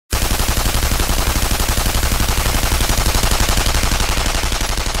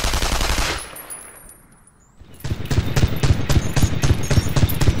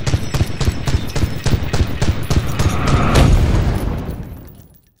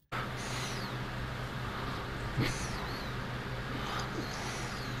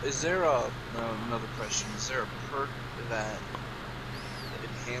Is there another question? Is there a perk that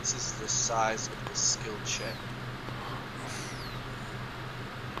enhances the size of the skill check?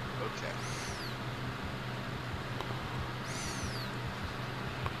 Okay.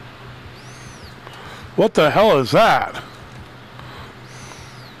 What the hell is that?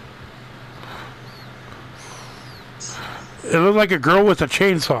 It looked like a girl with a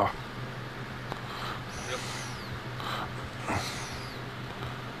chainsaw.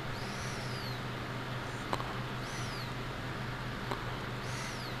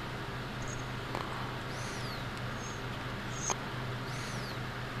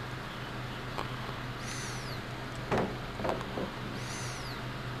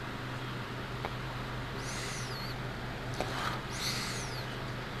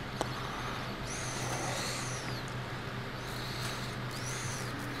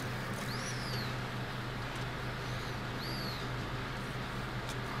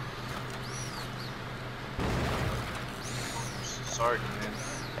 Sorry, man.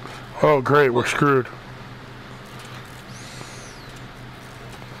 Oh, great, we're screwed.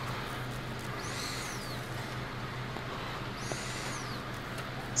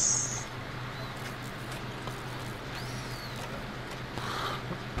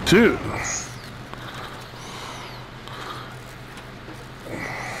 Dude.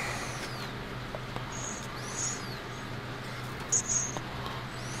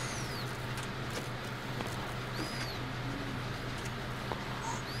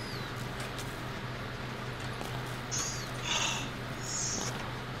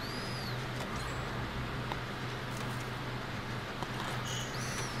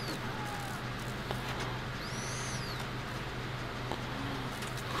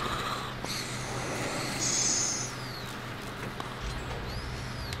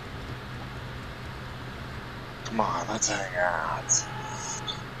 Come on, let's hang out.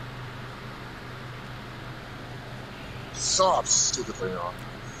 Stop, stupid Leon.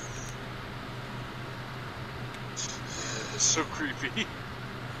 It's so creepy.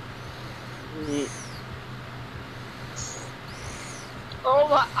 Oh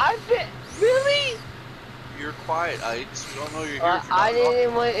my! Really? You're quiet, Ike's. We don't know you're here. I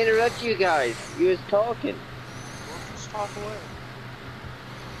didn't want to interrupt you guys. You was talking. Well, just talk away.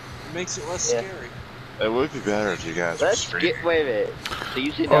 It makes it less scary. It would be better if you guys were screaming. Wait a minute. So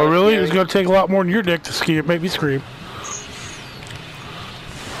you said Oh, really? It's going to take a lot more than your dick to make me scream.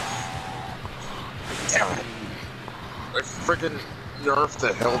 Damn it. I freaking nerfed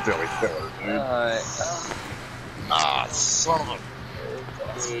the hillbilly killer, dude. Ah, son of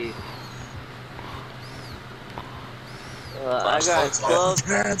a... I got 12.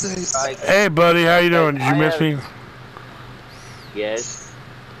 Hey, buddy, how you doing? Did you miss me? Yes.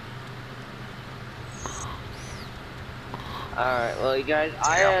 Alright, well, you guys,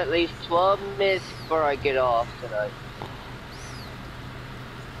 I have at least 12 minutes before I get off tonight.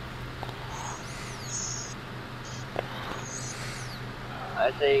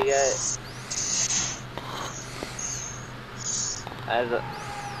 I say you guys, I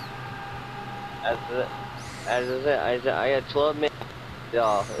got 12 minutes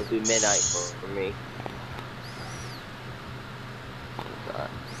off. It'll be midnight for me.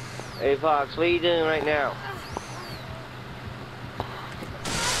 Hey Fox, what are you doing right now?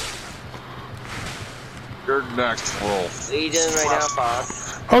 You're next, Wolf. What are you doing right now,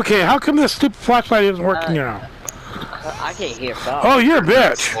 Fox? Okay, how come this stupid flashlight isn't working now? I can't hear Fox. Oh, you're a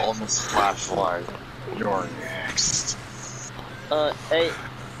bitch. On this flashlight. You're next. Hey.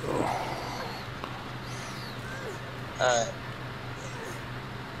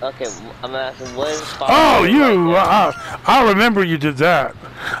 Okay, I'm asking what is Fox? Oh, you! I'll remember you did that.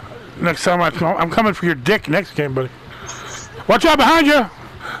 Next time I'm coming for your dick next game, buddy. Watch out behind you!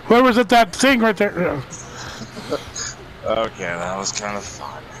 Where was it? That thing right there? Okay, that was kind of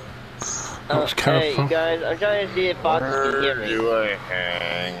fun. That was kind of fun. You guys, I'm trying to see if Fox can hear me. Where do I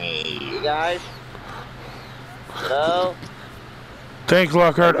hang? You guys? Hello? Thanks,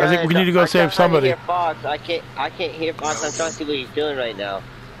 Lockhart. I think we need to go save somebody. I can't hear Fox. I can't hear Fox. I'm trying to see what he's doing right now.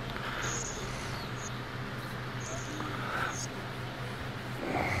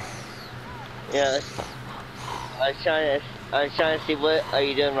 Yeah, I'm trying to see what are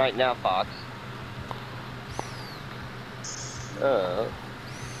you doing right now, Fox. Oh.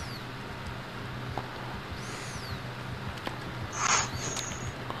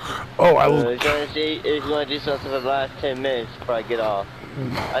 Oh, I'm trying to see if you want to do something for the last 10 minutes before I get off.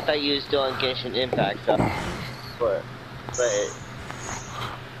 I thought you was still on Genshin Impact stuff. But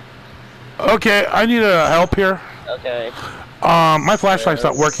okay, I need help here. Okay. My flashlight's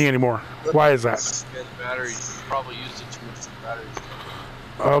not working anymore. Why is that? The batteries. You probably used it too much for the batteries.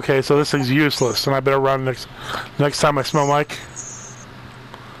 Okay, so this thing's useless, and I better run next time I smell Mike.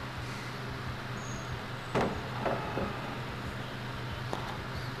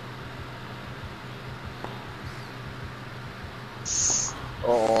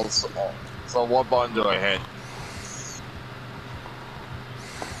 Oh, so what button do I hit?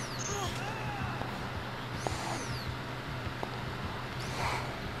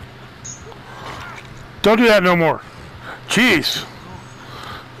 Don't do that no more. Jeez.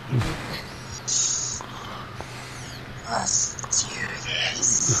 Let's do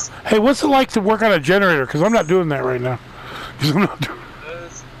this. Hey, what's it like to work on a generator? Because I'm not doing that right now. 'Cause I'm not doing.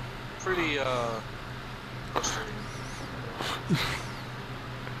 It's pretty frustrating.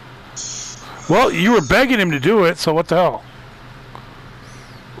 Well, you were begging him to do it, so what the hell?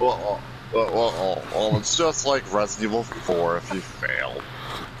 Well, it's just like Resident Evil 4 if you fail.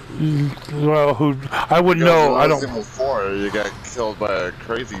 Well, I wouldn't know. I don't. Resident Evil 4, you got killed by a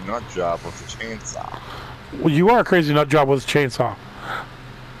crazy nut job with a chainsaw. Well, you are a crazy nut job with a chainsaw.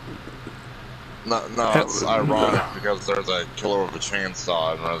 No, it's ironic because there's a killer with a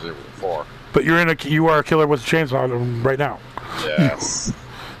chainsaw in Resident Evil 4. But you are a killer with a chainsaw right now. Yes.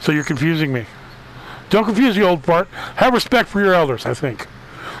 So you're confusing me. Don't confuse the old part. Have respect for your elders, I think.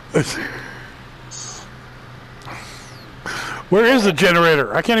 Where is the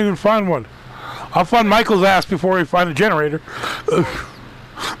generator? I can't even find one. I'll find Michael's ass before we find a generator. I'll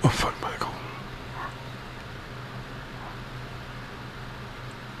find Michael.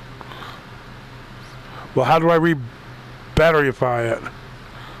 Well, how do I re-batteryify it?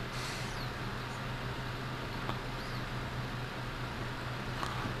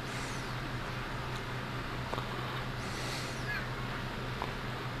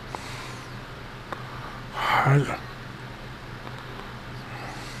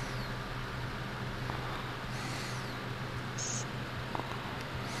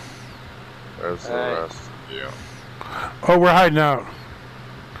 There's the rest of you. Oh, we're hiding out.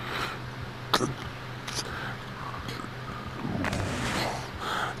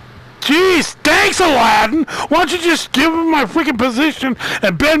 Jeez, thanks, Aladdin! Why don't you just give him my freaking position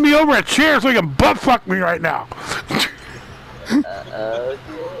and bend me over a chair so he can butt fuck me right now?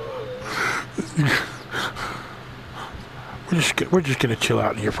 We're just gonna chill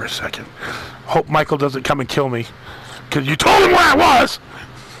out in here for a second. Hope Michael doesn't come and kill me, cause you told him where I was.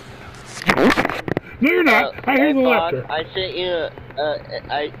 No, you're not. I hear the laughter. I sent you.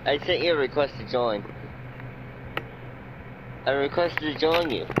 I sent you a request to join. I requested to join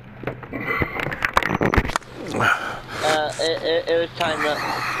you. It was time up.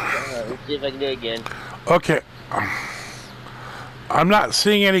 Let's see if I can do it again. Okay. I'm not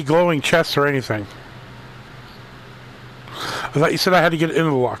seeing any glowing chests or anything. I thought you said I had to get into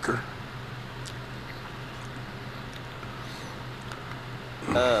the locker.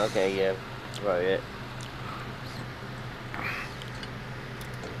 Oh, okay, yeah. That's about it.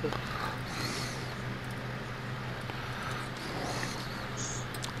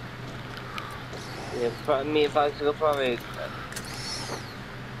 Yeah, me and Fox will probably.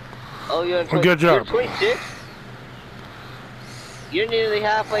 Oh, you're in good job. You're 26? You're nearly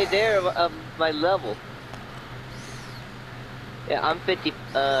halfway there of my level. Yeah, I'm 50.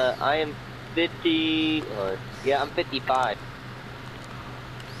 I am 50. Yeah, I'm 55.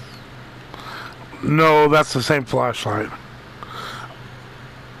 No, that's the same flashlight.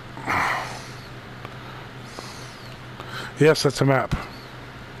 Yes, that's a map.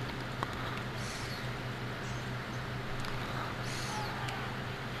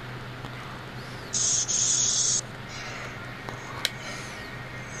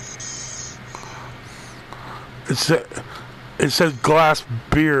 It says glass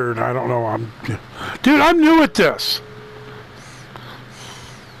beard. I don't know. Dude, I'm new at this.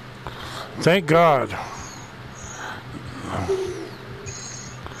 Thank God.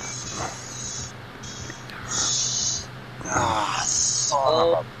 Ah,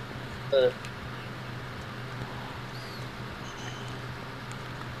 son of a...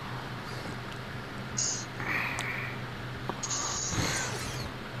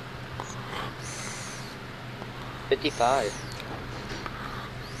 55.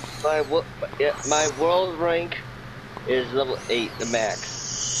 My world rank is level 8, the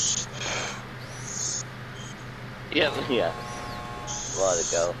max. Yeah. A while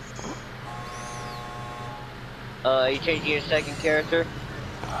ago. Are you changing your second character?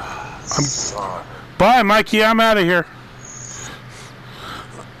 Bye, Mikey. I'm out of here.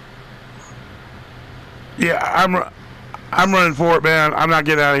 Yeah, I'm running for it, man. I'm not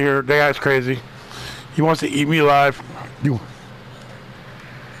getting out of here. That guy's crazy. He wants to eat me alive.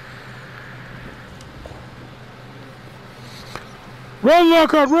 Run,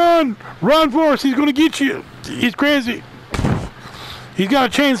 Lockhart, run! Run, Forrest, he's gonna get you. He's crazy. He's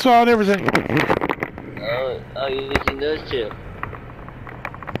got a chainsaw and everything. Oh, you're using those two.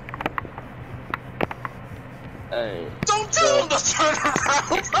 Don't tell him to turn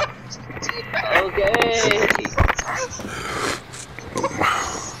around! Okay.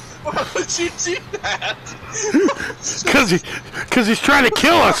 Why would you do that? Cause he's trying to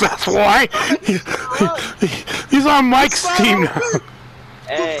kill us, that's why. He's on Mike's team now.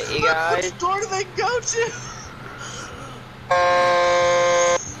 Hey, you guys. Which door do they go to? No,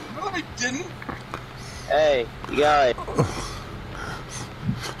 I didn't. Hey, you guys.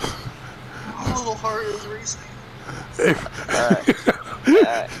 My little heart is racing.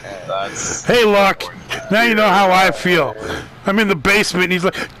 Hey, Luck. Now you know how I feel. I'm in the basement, and he's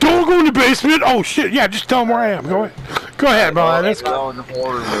like, "Don't go in the basement." Oh shit! Yeah, just tell him where I am. Go ahead, Brian. Let's go. In the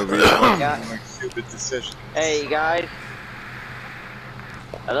horror movie. Make stupid decisions. Hey, you guys.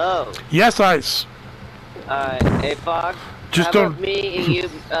 Hello. Yes, Ice. Hey, Fox. Just how don't. about me and you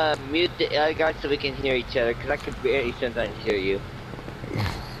mute the other guys so we can hear each other? Cause I can barely sometimes hear you.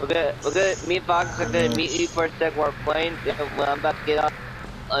 We're gonna. Me and Fox are gonna meet you for a sec while we're playing. Then when I'm about to get off,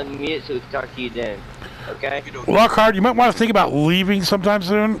 unmute so we can talk to you then. Okay? Lockhart, you might want to think about leaving sometime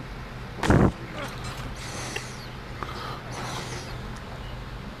soon.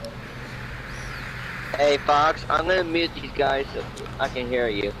 Hey, Fox, I'm gonna mute these guys so I can hear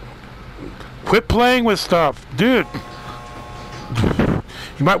you. Quit playing with stuff, dude.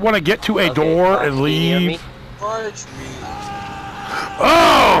 You might want to get to a door Fox, and can you hear me? leave. Fudge me.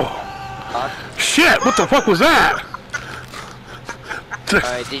 Oh! Fox? Shit! What the fuck was that?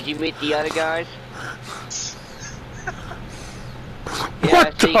 Alright, did you meet the other guys? Yeah,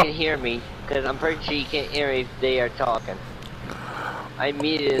 What so you the- can hear me, because I'm pretty sure you can't hear me if they are talking. I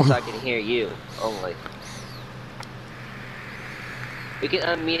muted it so I can hear you, only. We can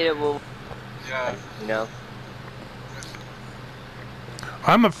unmute it, Yeah. you know?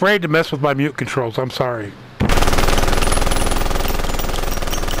 I'm afraid to mess with my mute controls. I'm sorry.